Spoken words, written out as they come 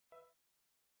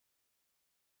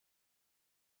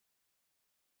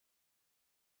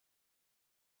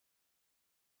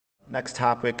Next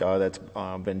topic that's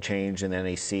been changed in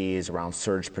NEC is around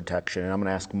surge protection. And I'm going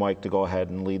to ask Mike to go ahead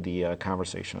and lead the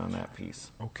conversation on that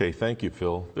piece. Okay, thank you,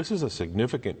 Phil. This is a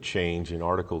significant change in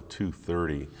Article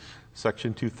 230.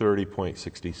 Section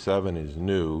 230.67 is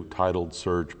new, titled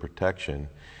Surge Protection,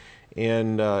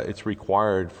 and it's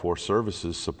required for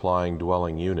services supplying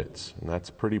dwelling units, and that's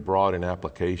pretty broad in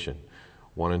application.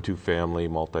 1 and 2 family,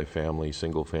 multifamily,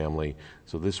 single family,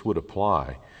 so this would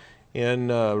apply. And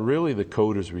really the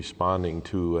code is responding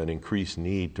to an increased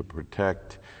need to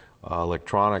protect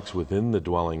electronics within the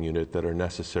dwelling unit that are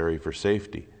necessary for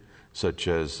safety, such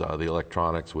as the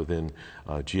electronics within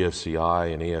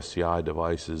GFCI and ASCI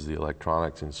devices, the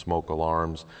electronics in smoke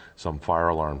alarms, some fire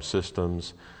alarm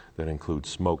systems that include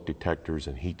smoke detectors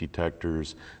and heat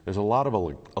detectors. There's a lot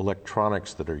of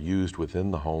electronics that are used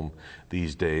within the home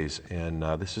these days, and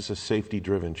this is a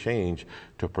safety-driven change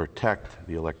to protect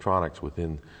the electronics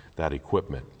within that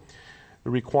equipment. The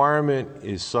requirement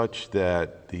is such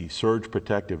that the surge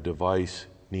protective device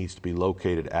needs to be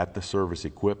located at the service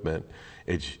equipment.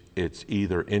 It's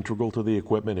either integral to the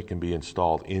equipment, it can be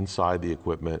installed inside the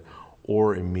equipment,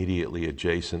 or immediately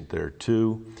adjacent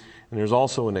thereto. And there's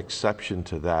also an exception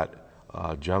to that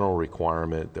general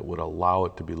requirement that would allow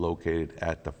it to be located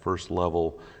at the first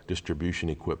level distribution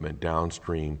equipment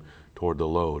downstream toward the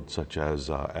load, such as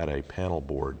at a panel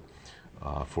board,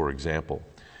 for example.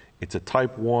 It's a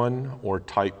type 1 or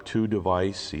type 2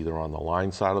 device, either on the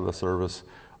line side of the service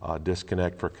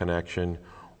disconnect for connection,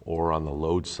 or on the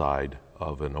load side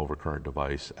of an overcurrent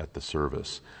device at the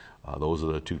service. Those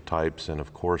are the 2 types, and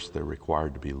of course they're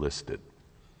required to be listed.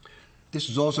 This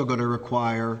is also going to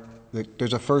require that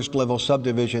there's a first level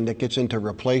subdivision that gets into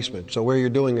replacement. So where you're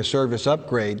doing a service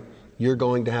upgrade, you're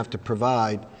going to have to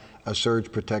provide a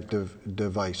surge protective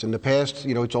device. In the past,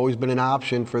 it's always been an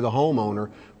option for the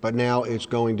homeowner, but now it's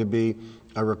going to be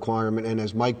a requirement. And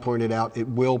as Mike pointed out, it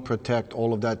will protect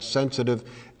all of that sensitive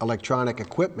electronic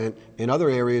equipment in other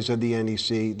areas of the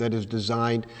NEC that is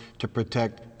designed to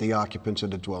protect the occupants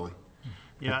of the dwelling.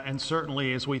 Yeah, and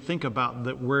certainly as we think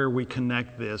about where we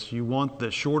connect this, you want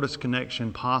the shortest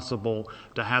connection possible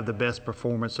to have the best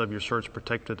performance of your surge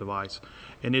protective device.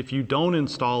 And if you don't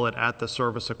install it at the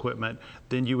service equipment,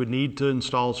 then you would need to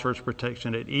install surge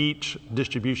protection at each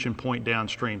distribution point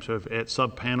downstream, so at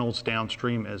sub-panels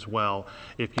downstream as well,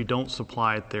 if you don't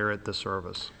supply it there at the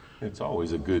service. It's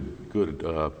always a good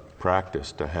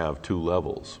practice to have 2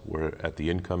 levels, where at the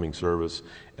incoming service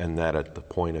and that at the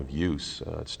point of use.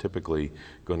 It's typically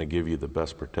going to give you the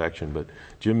best protection, but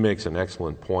Jim makes an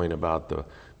excellent point about the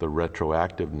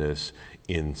retroactiveness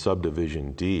in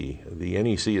subdivision D. The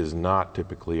NEC is not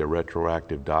typically a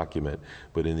retroactive document,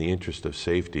 but in the interest of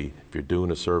safety, if you're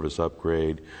doing a service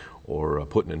upgrade or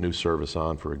putting a new service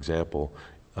on, for example,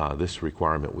 this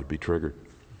requirement would be triggered.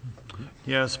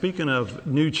 Yeah, speaking of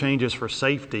new changes for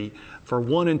safety, for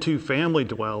 1 and 2 family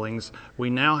dwellings, we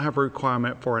now have a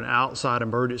requirement for an outside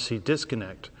emergency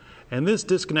disconnect. And this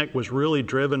disconnect was really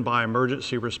driven by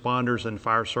emergency responders and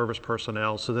fire service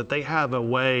personnel so that they have a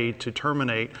way to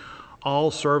terminate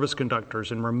all service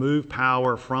conductors and remove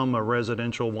power from a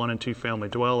residential 1 and 2 family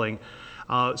dwelling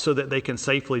so that they can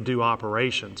safely do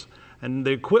operations. And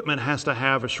the equipment has to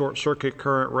have a short circuit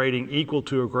current rating equal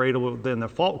to or greater than the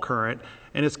fault current,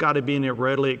 and it's got to be in a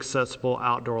readily accessible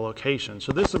outdoor location.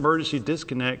 So this emergency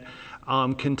disconnect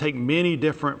can take many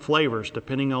different flavors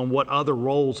depending on what other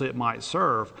roles it might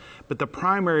serve. But the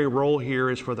primary role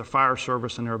here is for the fire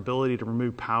service and their ability to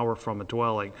remove power from a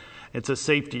dwelling. It's a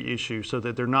safety issue so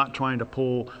that they're not trying to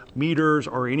pull meters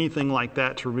or anything like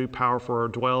that to remove power for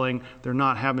a dwelling. They're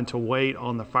not having to wait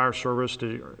on the fire service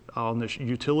on the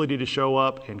utility to show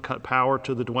up and cut power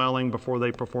to the dwelling before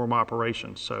they perform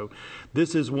operations. So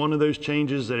this is one of those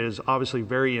changes that is obviously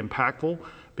very impactful,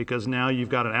 because now you've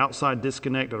got an outside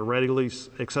disconnect at a readily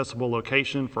accessible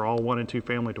location for all 1 and 2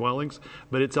 family dwellings,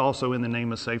 but it's also in the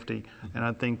name of safety. And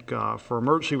I think for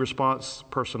emergency response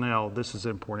personnel, this is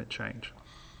an important change.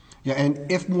 Yeah,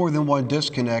 and if more than one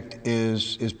disconnect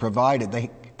is provided,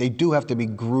 they do have to be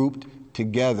grouped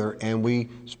together, and we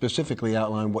specifically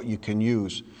outline what you can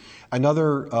use.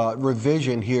 Another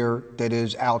revision here that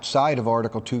is outside of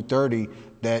Article 230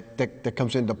 that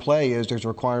comes into play is there's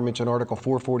requirements in Article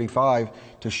 445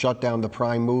 to shut down the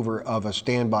prime mover of a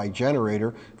standby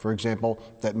generator, for example,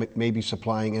 that may be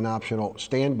supplying an optional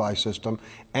standby system,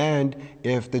 and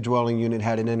if the dwelling unit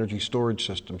had an energy storage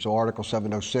system. So Article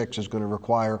 706 is going to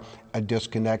require a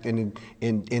disconnect, and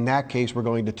in that case, we're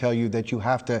going to tell you that you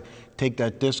have to take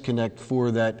that disconnect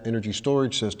for that energy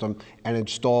storage system and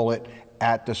install it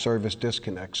at the service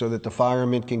disconnect so that the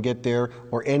fireman can get there,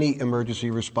 or any emergency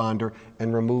responder,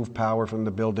 and remove power from the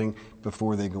building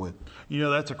before they go in. You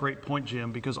know, that's a great point,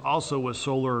 Jim, because also with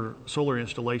solar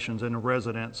installations in a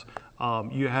residence,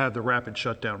 you have the rapid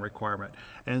shutdown requirement.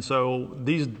 And so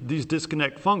these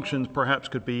disconnect functions perhaps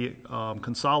could be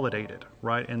consolidated,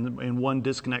 right? And one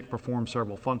disconnect performs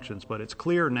several functions, but it's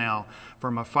clear now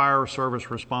from a fire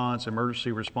service response,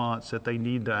 emergency response, that they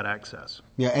need that access.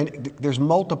 Yeah, and there's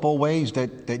multiple ways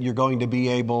that you're going to be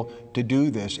able to do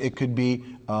this. It could be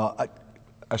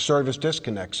a service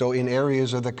disconnect. So in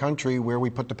areas of the country where we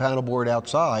put the panel board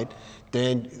outside,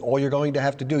 then all you're going to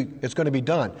have to do, it's going to be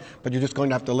done, but you're just going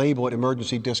to have to label it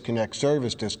emergency disconnect,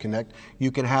 service disconnect.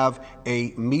 You can have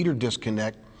a meter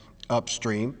disconnect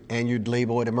upstream, and you'd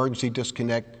label it emergency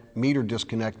disconnect, meter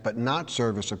disconnect, but not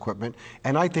service equipment.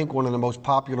 And I think one of the most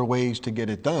popular ways to get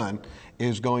it done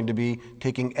is going to be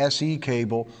taking SE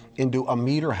cable into a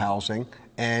meter housing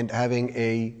and having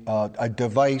a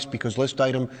device, because list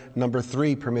item number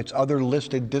 3 permits other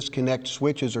listed disconnect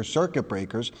switches or circuit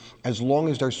breakers as long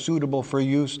as they're suitable for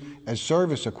use as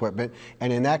service equipment.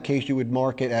 And in that case, you would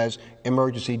mark it as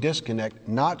emergency disconnect,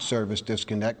 not service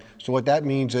disconnect. So what that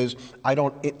means is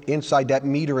inside that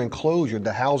meter enclosure,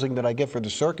 the housing that I get for the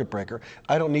circuit breaker,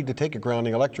 I don't need to take a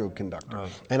grounding electrode conductor.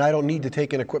 Right. And I don't need to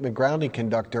take an equipment grounding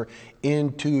conductor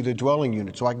into the dwelling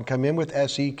unit. So I can come in with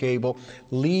SE cable,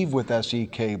 leave with SE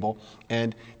cable,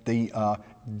 and the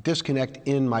disconnect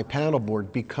in my panel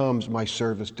board becomes my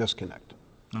service disconnect.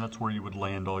 And that's where you would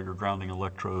land all your grounding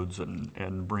electrodes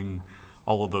and bring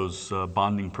all of those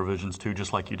bonding provisions to,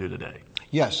 just like you do today.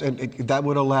 Yes, and that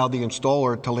would allow the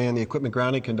installer to land the equipment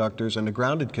grounding conductors and the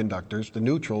grounded conductors, the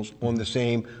neutrals, on the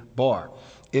same bar.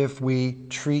 If we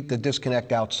treat the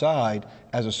disconnect outside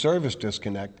as a service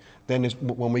disconnect, then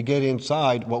when we get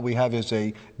inside, what we have is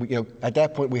at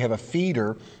that point we have a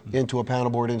feeder into a panel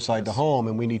board inside the home,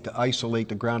 and we need to isolate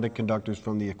the grounded conductors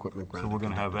from the equipment grounding. So we're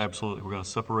going to have we're going to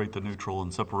separate the neutral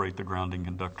and separate the grounding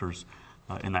conductors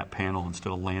in that panel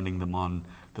instead of landing them on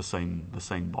the same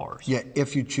bars. Yeah,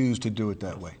 if you choose to do it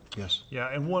that way, yes.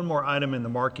 Yeah, and one more item in the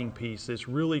marking piece. It's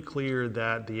really clear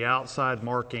that the outside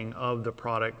marking of the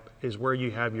product is where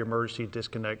you have your emergency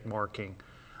disconnect marking.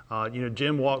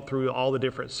 Jim walked through all the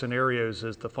different scenarios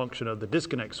as the function of the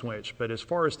disconnect switch, but as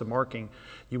far as the marking,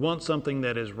 you want something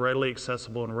that is readily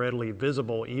accessible and readily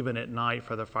visible even at night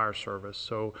for the fire service.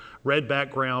 So red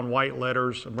background, white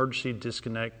letters, emergency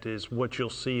disconnect is what you'll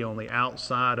see on the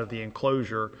outside of the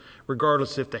enclosure,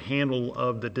 regardless if the handle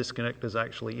of the disconnect is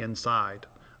actually inside.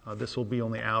 This will be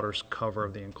on the outer cover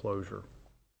of the enclosure.